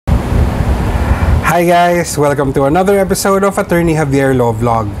Hi guys! Welcome to another episode of Attorney Javier Law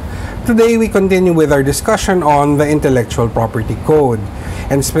Vlog. Today we continue with our discussion on the Intellectual Property Code.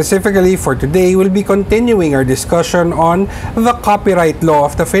 And specifically for today, we'll be continuing our discussion on the Copyright Law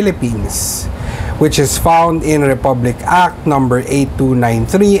of the Philippines, which is found in Republic Act number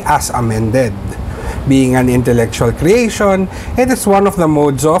 8293 as amended. Being an intellectual creation, it is one of the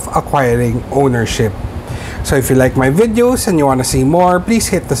modes of acquiring ownership. So if you like my videos and you want to see more, please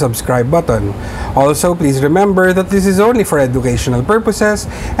hit the subscribe button. Also, please remember that this is only for educational purposes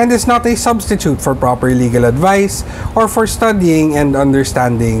and is not a substitute for proper legal advice or for studying and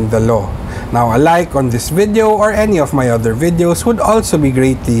understanding the law. Now, a like on this video or any of my other videos would also be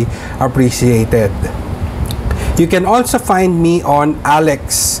greatly appreciated. You can also find me on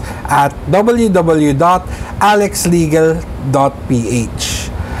Alex at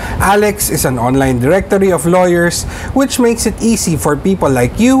www.alexlegal.ph. Alex is an online directory of lawyers which makes it easy for people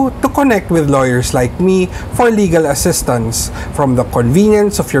like you to connect with lawyers like me for legal assistance from the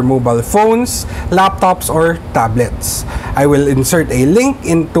convenience of your mobile phones, laptops, or tablets. I will insert a link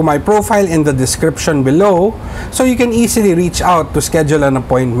into my profile in the description below so you can easily reach out to schedule an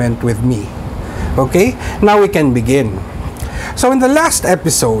appointment with me. Okay, now we can begin. So in the last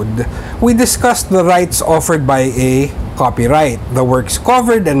episode, we discussed the rights offered by a copyright, the works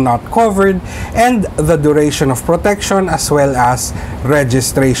covered and not covered, and the duration of protection as well as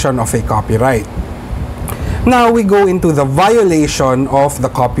registration of a copyright. Now we go into the violation of the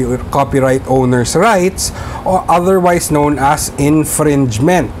copyright owner's rights, or otherwise known as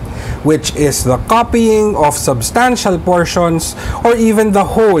infringement, which is the copying of substantial portions or even the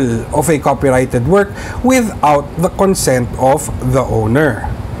whole of a copyrighted work without the consent of the owner.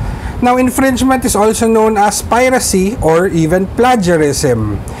 Now, infringement is also known as piracy or even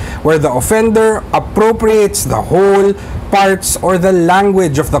plagiarism, where the offender appropriates the whole, parts, or the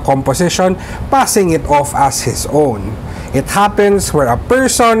language of the composition, passing it off as his own. It happens where a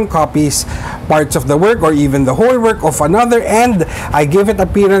person copies parts of the work or even the whole work of another and I give it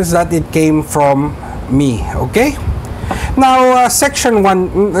appearance that it came from me, okay? Now, Section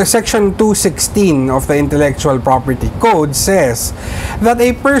 216 of the Intellectual Property Code says that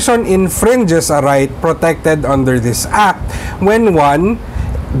a person infringes a right protected under this act when one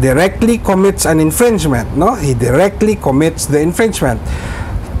directly commits an infringement. No, he directly commits the infringement.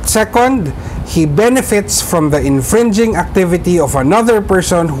 Second, he benefits from the infringing activity of another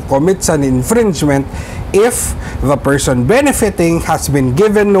person who commits an infringement if the person benefiting has been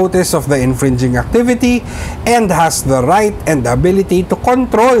given notice of the infringing activity and has the right and ability to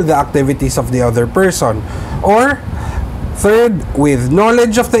control the activities of the other person. Or third, with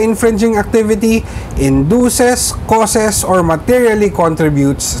knowledge of the infringing activity, induces, causes, or materially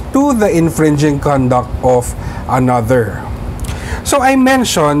contributes to the infringing conduct of another. So I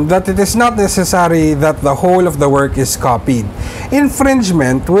mentioned that it is not necessary that the whole of the work is copied.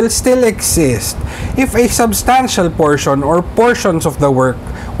 Infringement will still exist if a substantial portion or portions of the work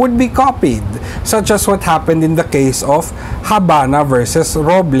would be copied, such as what happened in the case of Habana versus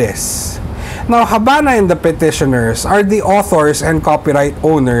Robles. Now, Habana and the petitioners are the authors and copyright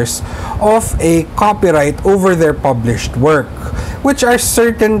owners of a copyright over their published work, which are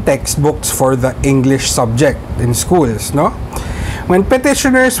certain textbooks for the English subject in schools, no? When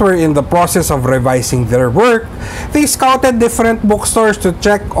petitioners were in the process of revising their work, they scouted different bookstores to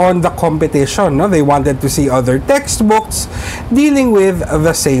check on the competition. No? They wanted to see other textbooks dealing with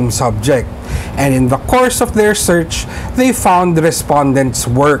the same subject. And in the course of their search, they found respondents'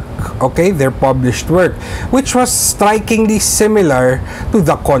 work, okay, their published work, which was strikingly similar to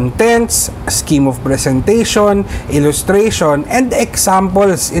the contents, scheme of presentation, illustration, and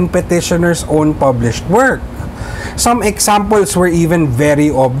examples in petitioners' own published work. Some examples were even very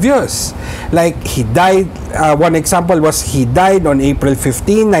obvious. Like one example was he died on April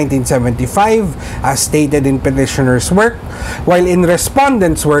 15, 1975, as stated in petitioner's work, while in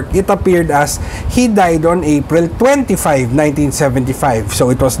respondent's work, it appeared as he died on April 25, 1975. So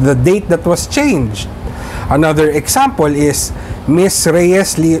it was the date that was changed. Another example is Miss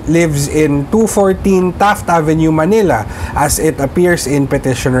Reyes lives in 214 Taft Avenue, Manila, as it appears in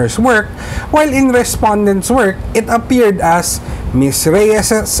petitioner's work, while in respondent's work, it appeared as Miss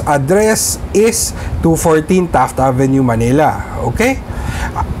Reyes' address is 214 Taft Avenue, Manila. Okay?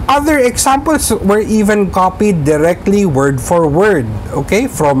 Other examples were even copied directly word for word, okay,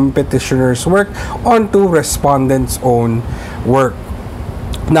 from petitioner's work onto respondent's own work.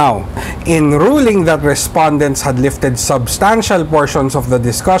 Now, in ruling that respondents had lifted substantial portions of the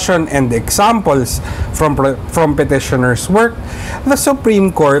discussion and examples from petitioner's work, the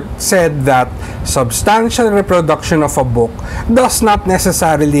Supreme Court said that substantial reproduction of a book does not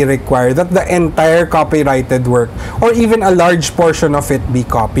necessarily require that the entire copyrighted work or even a large portion of it be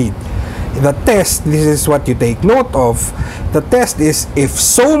copied. The test, this is what you take note of, the test is if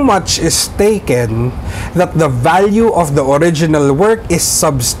so much is taken that the value of the original work is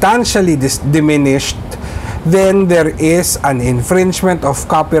substantially diminished, then there is an infringement of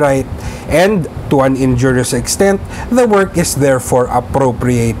copyright and to an injurious extent, the work is therefore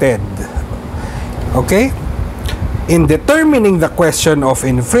appropriated. Okay? In determining the question of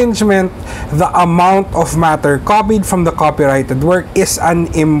infringement, the amount of matter copied from the copyrighted work is an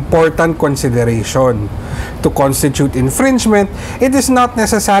important consideration. To constitute infringement, it is not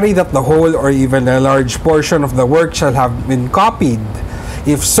necessary that the whole or even a large portion of the work shall have been copied.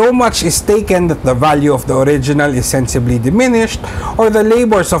 If so much is taken that the value of the original is sensibly diminished, or the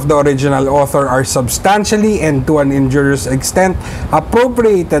labors of the original author are substantially and to an injurious extent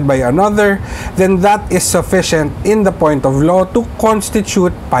appropriated by another, then that is sufficient in the point of law to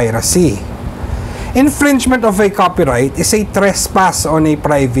constitute piracy. Infringement of a copyright is a trespass on a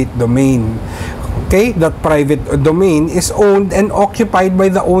private domain. Okay, that private domain is owned and occupied by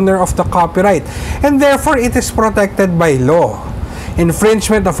the owner of the copyright, and therefore it is protected by law.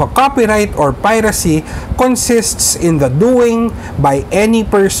 Infringement of a copyright or piracy consists in the doing by any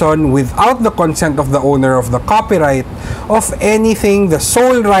person without the consent of the owner of the copyright of anything the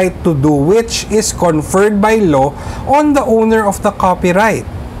sole right to do which is conferred by law on the owner of the copyright.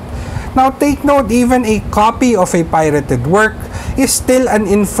 Now take note, even a copy of a pirated work is still an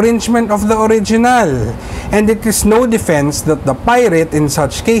infringement of the original, and it is no defense that the pirate in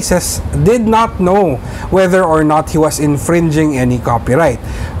such cases did not know whether or not he was infringing any copyright.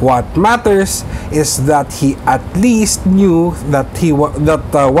 What matters is that he at least knew that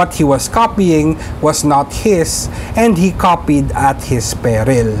what he was copying was not his, and he copied at his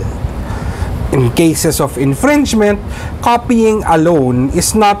peril. In cases of infringement, copying alone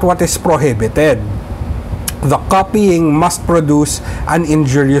is not what is prohibited. The copying must produce an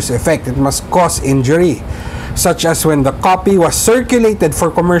injurious effect. It must cause injury, such as when the copy was circulated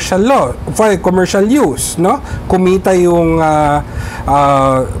for commercial use, no? Kumita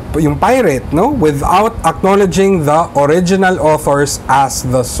yung pirate, no? Without acknowledging the original authors as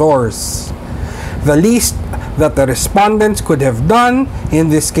the source. The least that the respondents could have done, in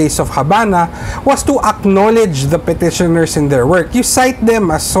this case of Habana, was to acknowledge the petitioners in their work. You cite them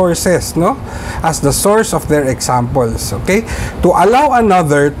as sources, no? As the source of their examples, okay? To allow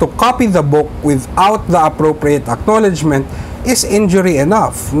another to copy the book without the appropriate acknowledgement is injury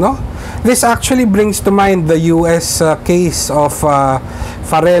enough, no? This actually brings to mind the US case of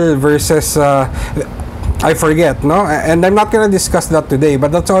Farrell versus I forget, no? And I'm not going to discuss that today,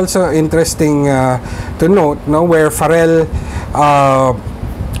 but that's also interesting to note, no? Where Farrell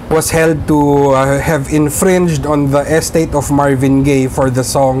was held to have infringed on the estate of Marvin Gaye for the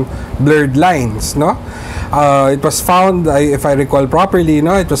song Blurred Lines, no? It was found, if I recall properly,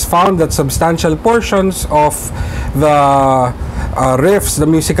 no? It was found that substantial portions of the riffs, the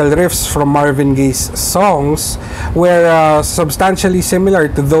musical riffs from Marvin Gaye's songs were substantially similar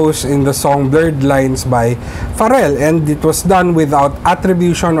to those in the song Blurred Lines by Farrell, and it was done without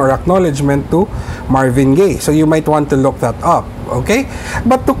attribution or acknowledgement to Marvin Gaye. So you might want to look that up, okay?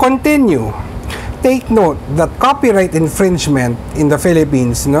 But to continue, take note that copyright infringement in the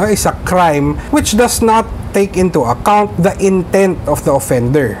Philippines, no, is a crime which does not take into account the intent of the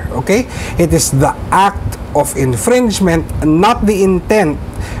offender, okay? It is the act of infringement, not the intent,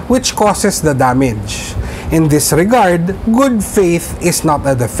 which causes the damage. In this regard, good faith is not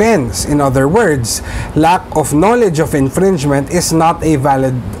a defense. In other words, lack of knowledge of infringement is not a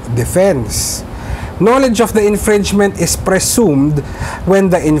valid defense. Knowledge of the infringement is presumed when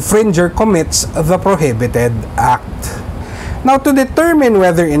the infringer commits the prohibited act. Now, to determine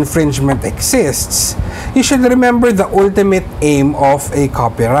whether infringement exists, you should remember the ultimate aim of a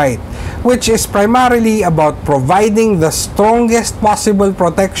copyright, which is primarily about providing the strongest possible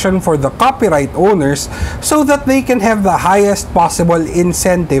protection for the copyright owners so that they can have the highest possible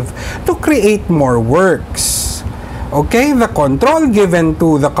incentive to create more works. Okay, the control given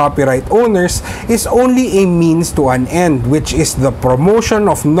to the copyright owners is only a means to an end, which is the promotion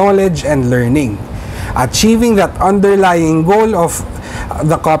of knowledge and learning. Achieving that underlying goal of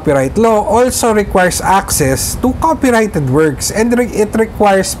the copyright law also requires access to copyrighted works, and it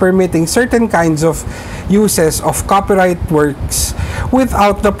requires permitting certain kinds of uses of copyright works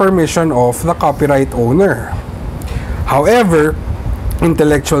without the permission of the copyright owner. However,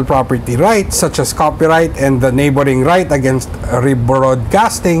 intellectual property rights such as copyright and the neighboring right against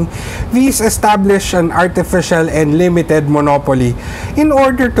rebroadcasting, these establish an artificial and limited monopoly in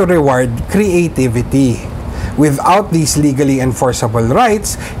order to reward creativity. Without these legally enforceable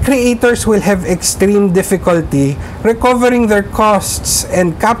rights, creators will have extreme difficulty recovering their costs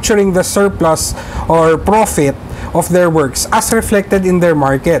and capturing the surplus or profit of their works as reflected in their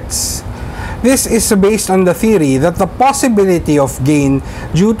markets. This is based on the theory that the possibility of gain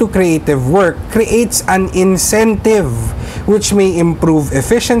due to creative work creates an incentive which may improve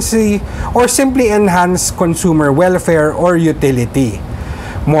efficiency or simply enhance consumer welfare or utility.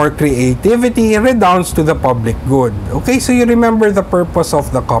 More creativity redounds to the public good. Okay, so you remember the purpose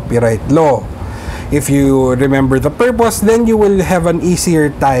of the copyright law. If you remember the purpose, then you will have an easier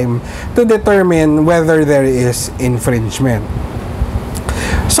time to determine whether there is infringement.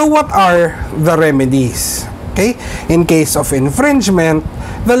 So what are the remedies? Okay, in case of infringement,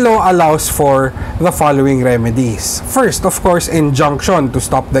 the law allows for the following remedies. First, of course, injunction to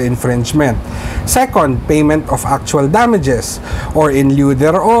stop the infringement. Second, payment of actual damages, or in lieu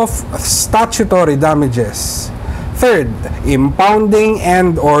thereof, statutory damages. Third, impounding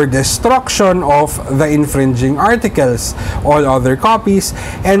and or destruction of the infringing articles, all other copies,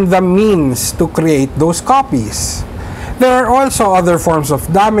 and the means to create those copies. There are also other forms of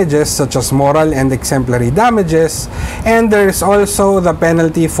damages such as moral and exemplary damages, and there is also the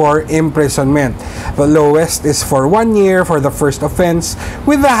penalty for imprisonment. The lowest is for 1 year for the first offense,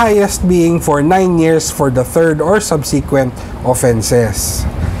 with the highest being for 9 years for the third or subsequent offenses.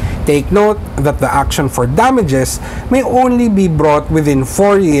 Take note that the action for damages may only be brought within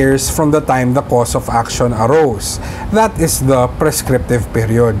 4 years from the time the cause of action arose. That is the prescriptive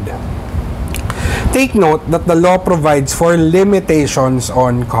period. Take note that the law provides for limitations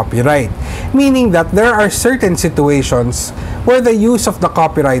on copyright, meaning that there are certain situations where the use of the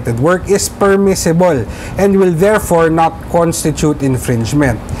copyrighted work is permissible and will therefore not constitute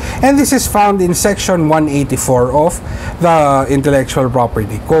infringement. And this is found in Section 184 of the Intellectual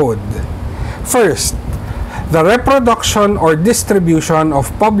Property Code. First, the reproduction or distribution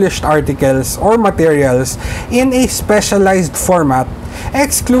of published articles or materials in a specialized format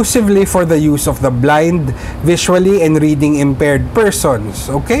exclusively for the use of the blind, visually and reading impaired persons.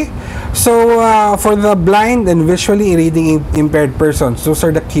 Okay? So, for the blind and visually reading impaired persons, those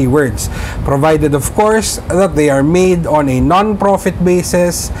are the keywords. Provided, of course, that they are made on a non-profit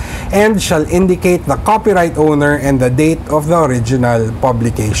basis and shall indicate the copyright owner and the date of the original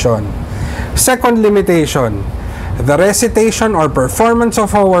publication. Second limitation, the recitation or performance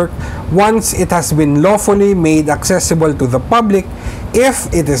of a work once it has been lawfully made accessible to the public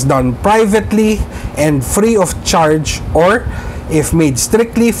if it is done privately and free of charge, or if made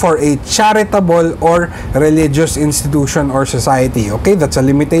strictly for a charitable or religious institution or society. Okay, that's a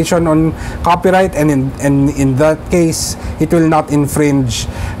limitation on copyright, and in that case, it will not infringe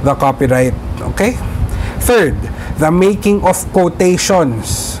the copyright. Okay? Third, the making of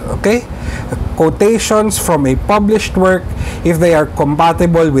quotations. Okay? Quotations from a published work if they are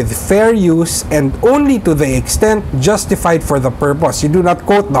compatible with fair use and only to the extent justified for the purpose. You do not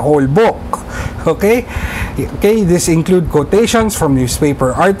quote the whole book. Okay? Okay, this include quotations from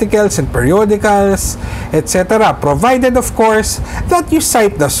newspaper articles and periodicals, etc. Provided, of course, that you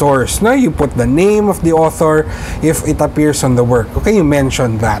cite the source. No? You put the name of the author if it appears on the work. Okay, you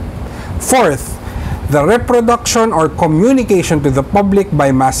mention that. Fourth, the reproduction or communication to the public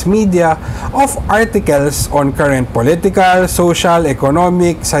by mass media of articles on current political, social,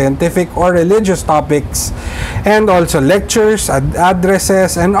 economic, scientific, or religious topics, and also lectures,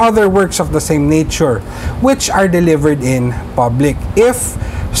 addresses, and other works of the same nature, which are delivered in public, if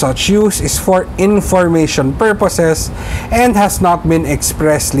such use is for information purposes and has not been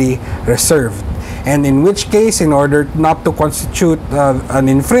expressly reserved. And in which case, in order not to constitute an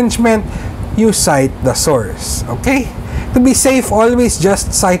infringement, you cite the source. Okay? To be safe, always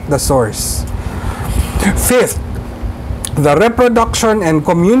just cite the source. Fifth, the reproduction and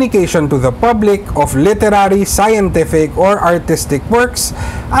communication to the public of literary, scientific, or artistic works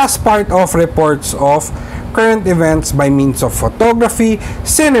as part of reports of current events by means of photography,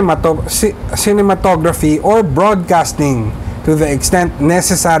 cinematography, or broadcasting to the extent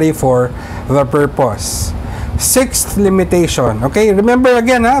necessary for the purpose. Sixth limitation. Okay, remember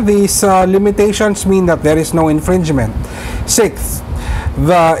again, these limitations mean that there is no infringement. Sixth,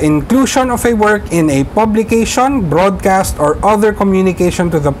 the inclusion of a work in a publication, broadcast, or other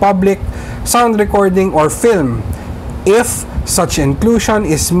communication to the public, sound recording, or film if such inclusion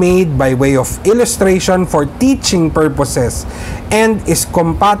is made by way of illustration for teaching purposes and is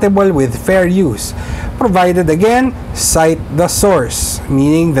compatible with fair use, provided again, cite the source,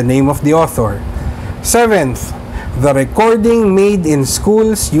 meaning the name of the author. Seventh, the recording made in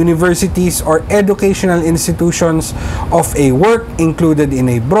schools, universities, or educational institutions of a work included in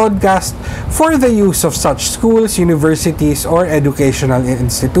a broadcast for the use of such schools, universities, or educational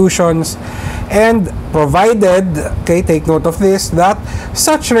institutions, and provided, okay, take note of this, that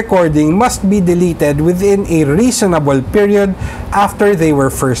such recording must be deleted within a reasonable period after they were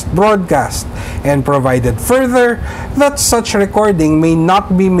first broadcast, and provided further that such recording may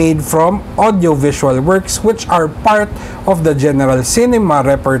not be made from audiovisual works which are part of the general cinema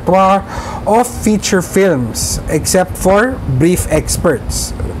repertoire of feature films, except for brief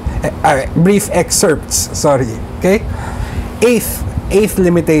excerpts. Okay. Eighth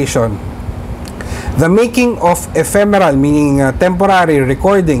limitation. The making of ephemeral, meaning temporary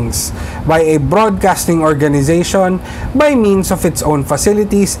recordings by a broadcasting organization by means of its own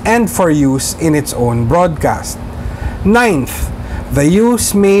facilities and for use in its own broadcast. Ninth, the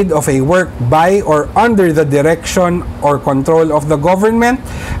use made of a work by or under the direction or control of the government,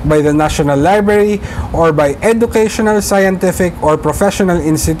 by the National Library, or by educational, scientific, or professional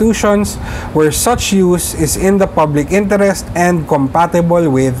institutions where such use is in the public interest and compatible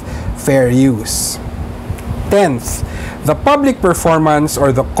with fair use. 10th, the public performance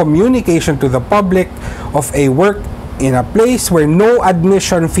or the communication to the public of a work in a place where no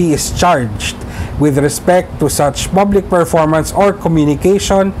admission fee is charged with respect to such public performance or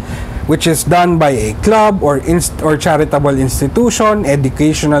communication, which is done by a club or charitable institution,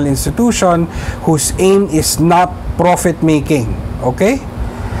 educational institution, whose aim is not profit-making. Okay?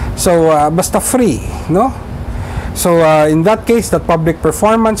 So, basta free, no? So, in that case, that public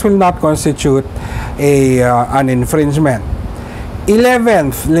performance will not constitute an infringement.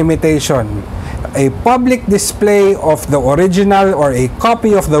 11th limitation, a public display of the original or a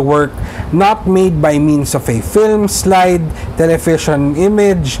copy of the work not made by means of a film, slide, television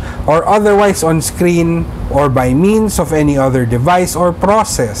image, or otherwise on screen, or by means of any other device or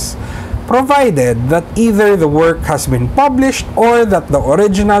process, provided that either the work has been published or that the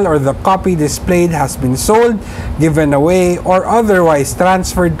original or the copy displayed has been sold, given away, or otherwise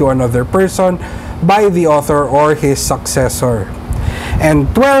transferred to another person by the author or his successor. And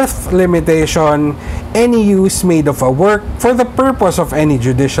 12th limitation, any use made of a work for the purpose of any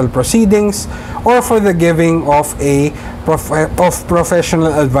judicial proceedings or for the giving of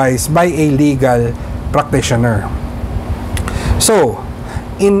professional advice by a legal practitioner. So,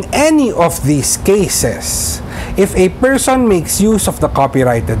 in any of these cases, if a person makes use of the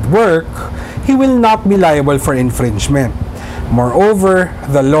copyrighted work, he will not be liable for infringement. Moreover,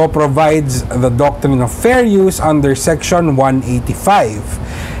 the law provides the doctrine of fair use under Section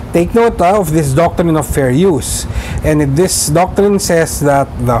 185. Take note of this doctrine of fair use. And this doctrine says that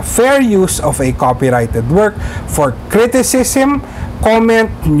the fair use of a copyrighted work for criticism,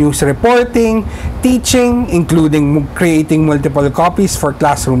 comment, news reporting, teaching, including creating multiple copies for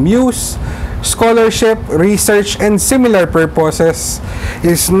classroom use, scholarship, research, and similar purposes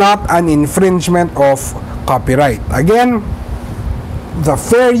is not an infringement of copyright. Again, the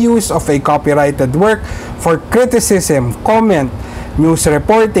fair use of a copyrighted work for criticism, comment, news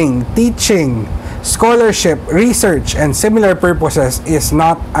reporting, teaching, scholarship, research, and similar purposes is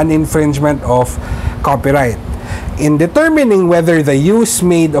not an infringement of copyright. In determining whether the use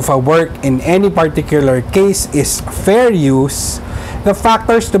made of a work in any particular case is fair use, the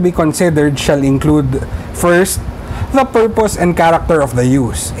factors to be considered shall include, first, the purpose and character of the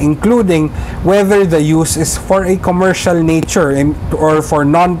use, including whether the use is for a commercial nature or for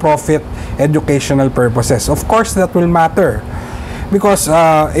non-profit educational purposes. Of course, that will matter, because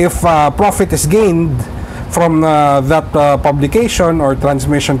if profit is gained from that publication or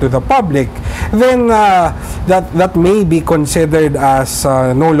transmission to the public, then that may be considered as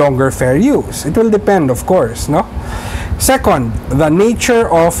no longer fair use. It will depend, of course, no? Second, the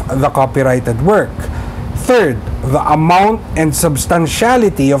nature of the copyrighted work. Third, the amount and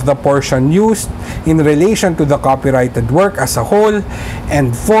substantiality of the portion used in relation to the copyrighted work as a whole.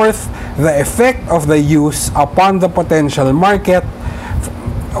 And fourth, the effect of the use upon the potential market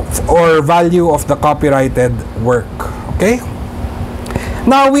or value of the copyrighted work. Okay?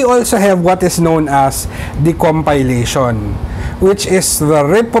 Now, we also have what is known as decompilation, which is the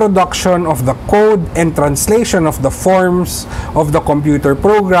reproduction of the code and translation of the forms of the computer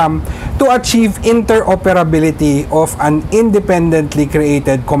program to achieve interoperability of an independently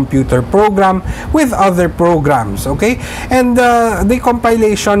created computer program with other programs, okay? And the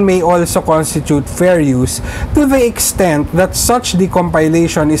compilation may also constitute fair use to the extent that such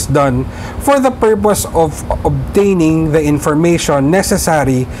decompilation is done for the purpose of obtaining the information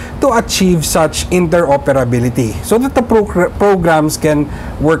necessary to achieve such interoperability so that the programs can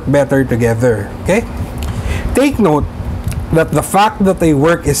work better together, okay? Take note that the fact that a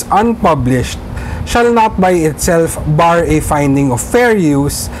work is unpublished shall not by itself bar a finding of fair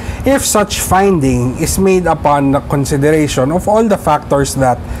use if such finding is made upon the consideration of all the factors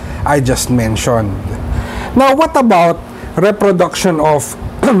that I just mentioned. Now, what about reproduction of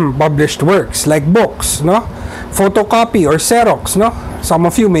published works like books, no? Photocopy or Xerox, no? Some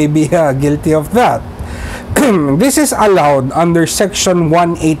of you may be guilty of that. This is allowed under Section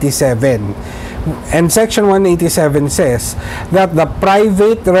 187. And Section 187 says that the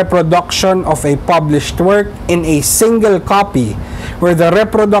private reproduction of a published work in a single copy where the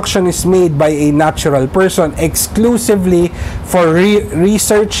reproduction is made by a natural person exclusively for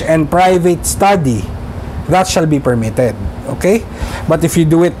research and private study, that shall be permitted, okay? But if you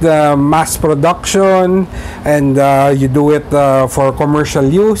do it mass production and you do it for commercial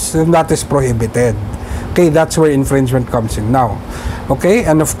use, then that is prohibited. Okay, that's where infringement comes in now. Okay,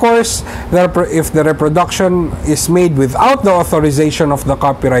 and of course, if the reproduction is made without the authorization of the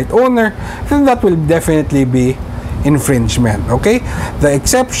copyright owner, then that will definitely be infringement. Okay, the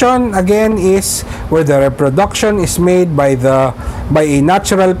exception again is where the reproduction is made by a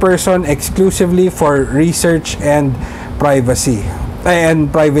natural person exclusively for research and privacy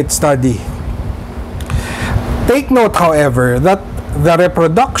and private study. Take note, however, that the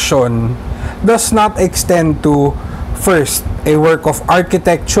reproduction does not extend to, first, a work of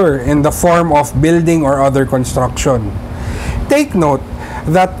architecture in the form of building or other construction. Take note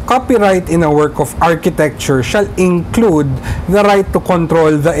that copyright in a work of architecture shall include the right to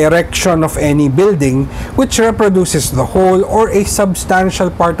control the erection of any building which reproduces the whole or a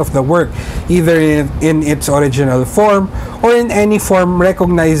substantial part of the work, either in its original form or in any form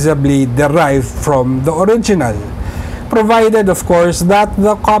recognizably derived from the original, provided, of course, that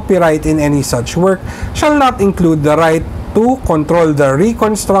the copyright in any such work shall not include the right to control the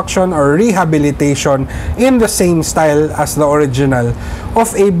reconstruction or rehabilitation in the same style as the original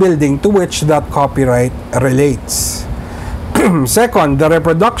of a building to which that copyright relates. Second, the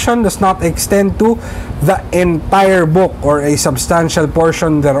reproduction does not extend to the entire book or a substantial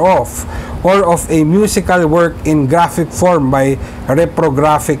portion thereof, or of a musical work in graphic form by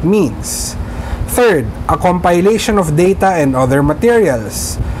reprographic means. Third, a compilation of data and other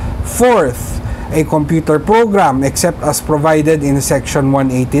materials. Fourth, a computer program except as provided in Section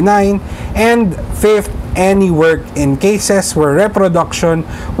 189. And fifth, any work in cases where reproduction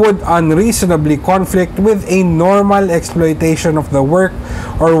would unreasonably conflict with a normal exploitation of the work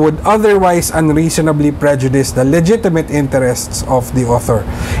or would otherwise unreasonably prejudice the legitimate interests of the author.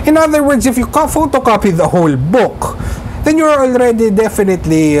 In other words, if you photocopy the whole book, then you're already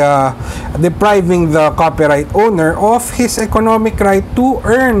definitely depriving the copyright owner of his economic right to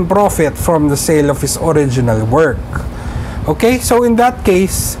earn profit from the sale of his original work. Okay, so in that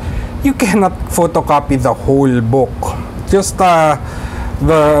case, you cannot photocopy the whole book, just the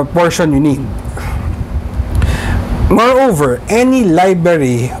portion you need. Moreover, any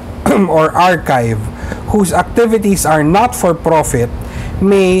library or archive whose activities are not for profit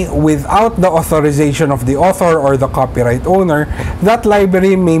may, without the authorization of the author or the copyright owner, that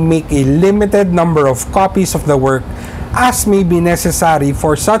library may make a limited number of copies of the work as may be necessary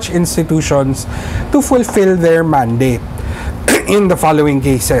for such institutions to fulfill their mandate in the following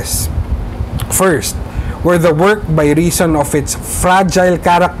cases. First, where the work, by reason of its fragile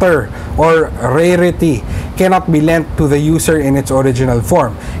character or rarity, cannot be lent to the user in its original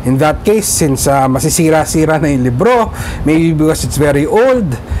form. In that case, since masisira-sira na yung libro, maybe because it's very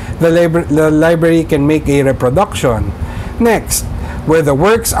old, the library can make a reproduction. Next, where the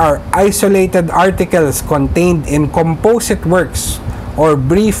works are isolated articles contained in composite works or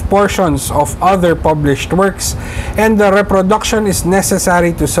brief portions of other published works, and the reproduction is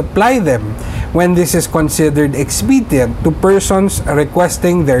necessary to supply them when this is considered expedient to persons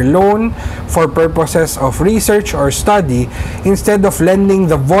requesting their loan for purposes of research or study instead of lending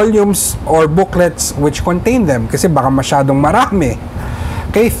the volumes or booklets which contain them, kasi baka masyadong marami.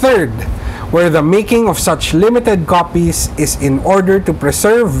 Okay, third, where the making of such limited copies is in order to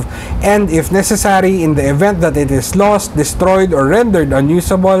preserve and, if necessary, in the event that it is lost, destroyed, or rendered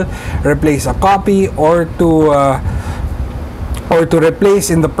unusable, replace a copy, or to or to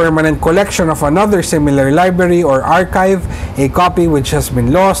replace in the permanent collection of another similar library or archive a copy which has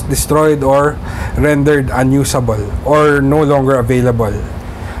been lost, destroyed, or rendered unusable or no longer available.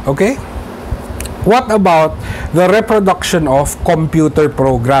 Okay? What about the reproduction of computer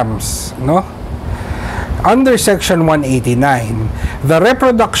programs? No? Under Section 189, the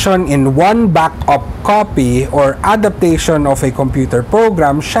reproduction in one backup copy or adaptation of a computer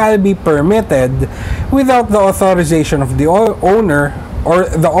program shall be permitted without the authorization of the owner or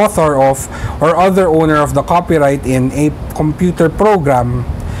the author of or other owner of the copyright in a computer program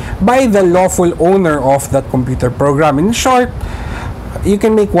by the lawful owner of that computer program. In short, you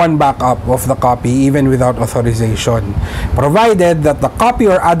can make one backup of the copy even without authorization, provided that the copy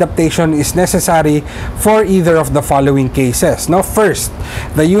or adaptation is necessary for either of the following cases. Now, first,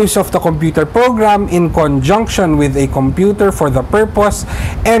 the use of the computer program in conjunction with a computer for the purpose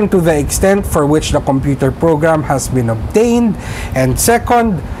and to the extent for which the computer program has been obtained. And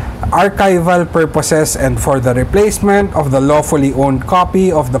second, archival purposes and for the replacement of the lawfully owned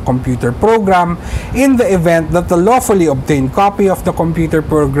copy of the computer program in the event that the lawfully obtained copy of the computer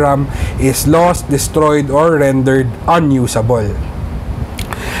program is lost, destroyed, or rendered unusable.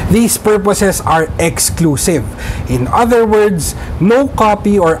 These purposes are exclusive. In other words, no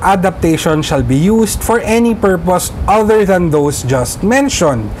copy or adaptation shall be used for any purpose other than those just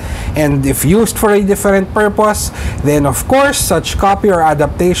mentioned. And if used for a different purpose, then of course such copy or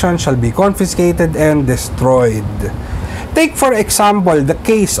adaptation shall be confiscated and destroyed. Take for example the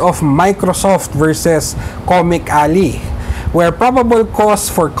case of Microsoft versus Comic Alley, where probable cause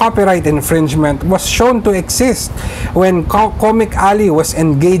for copyright infringement was shown to exist when Comic Alley was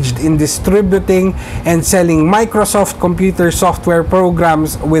engaged in distributing and selling Microsoft computer software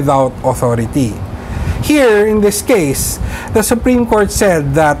programs without authority. Here, in this case, the Supreme Court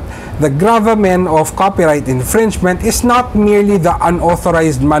said that the gravamen of copyright infringement is not merely the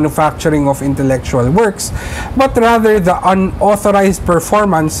unauthorized manufacturing of intellectual works, but rather the unauthorized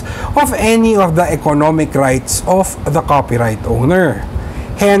performance of any of the economic rights of the copyright owner.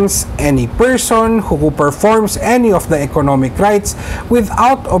 Hence, any person who performs any of the economic rights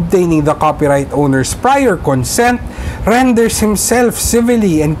without obtaining the copyright owner's prior consent renders himself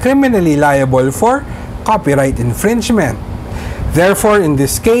civilly and criminally liable for copyright infringement. Therefore, in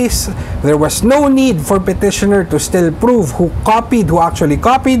this case, there was no need for petitioner to still prove who actually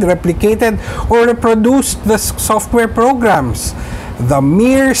copied, replicated, or reproduced the software programs. The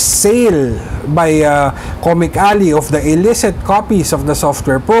mere sale by Comic Alley of the illicit copies of the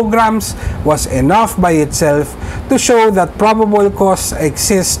software programs was enough by itself to show that probable cause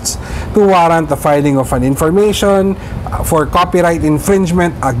exists to warrant the filing of an information for copyright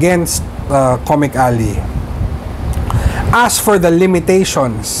infringement against Comic Alley. As for the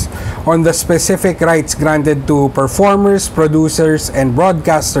limitations on the specific rights granted to performers, producers, and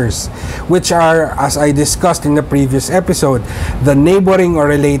broadcasters, which are, as I discussed in the previous episode, the neighboring or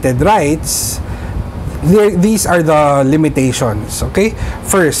related rights, these are the limitations, okay?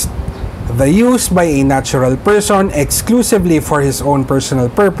 First, the use by a natural person exclusively for his own personal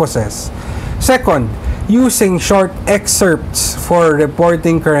purposes. Second, using short excerpts for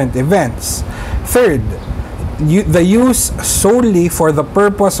reporting current events. Third, the use solely for the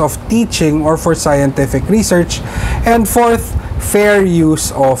purpose of teaching or for scientific research. And fourth, fair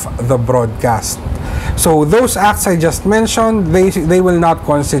use of the broadcast. So those acts I just mentioned, they will not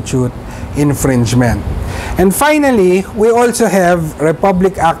constitute infringement. And finally, we also have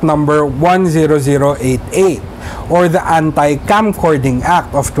Republic Act number 10088, or the Anti-Camcording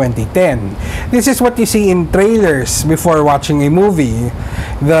Act of 2010. This is what you see in trailers before watching a movie.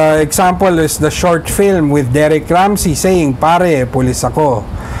 The example is the short film with Derek Ramsey saying, "Pare, pulis ako."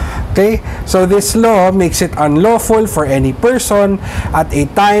 Okay? So this law makes it unlawful for any person at a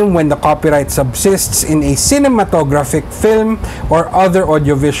time when the copyright subsists in a cinematographic film or other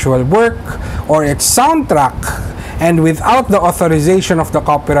audiovisual work or its soundtrack, and without the authorization of the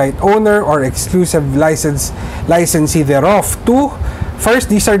copyright owner or exclusive licensee thereof to, first,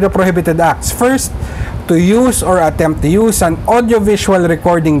 these are the prohibited acts. First, to use or attempt to use an audiovisual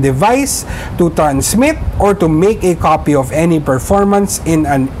recording device to transmit or to make a copy of any performance in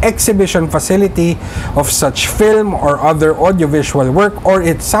an exhibition facility of such film or other audiovisual work or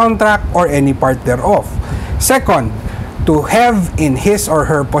its soundtrack or any part thereof. Second, to have in his or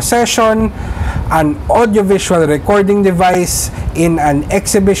her possession an audiovisual recording device in an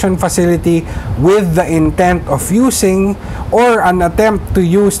exhibition facility with the intent of using or an attempt to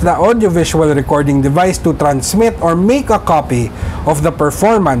use the audiovisual recording device to transmit or make a copy of the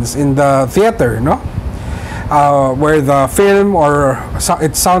performance in the theater, no? Where the film or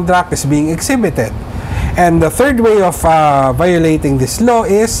its soundtrack is being exhibited. And the third way of violating this law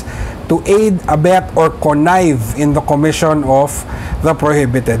is to aid, abet, or connive in the commission of the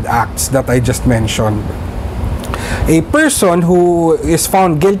prohibited acts that I just mentioned. A person who is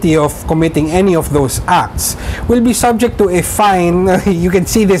found guilty of committing any of those acts will be subject to a fine. You can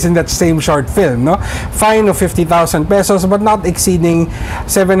see this in that same short film, no? Fine of 50,000 pesos but not exceeding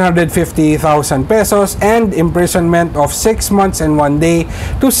 750,000 pesos, and imprisonment of 6 months and 1 day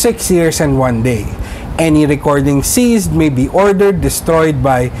to 6 years and 1 day. Any recording seized may be ordered destroyed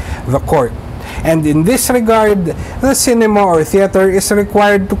by the court. And in this regard, the cinema or theater is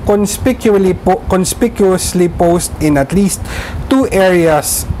required to conspicuously post in at least 2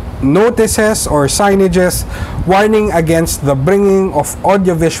 areas notices or signages warning against the bringing of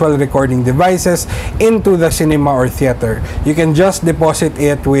audiovisual recording devices into the cinema or theater. You can just deposit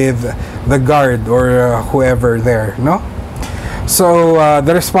it with the guard or whoever there, no? So,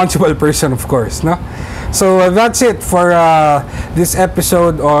 the responsible person, of course, no? So that's it for this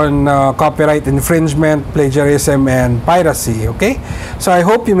episode on copyright infringement, plagiarism, and piracy, okay? So I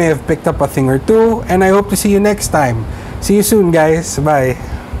hope you may have picked up a thing or two, and I hope to see you next time. See you soon, guys. Bye.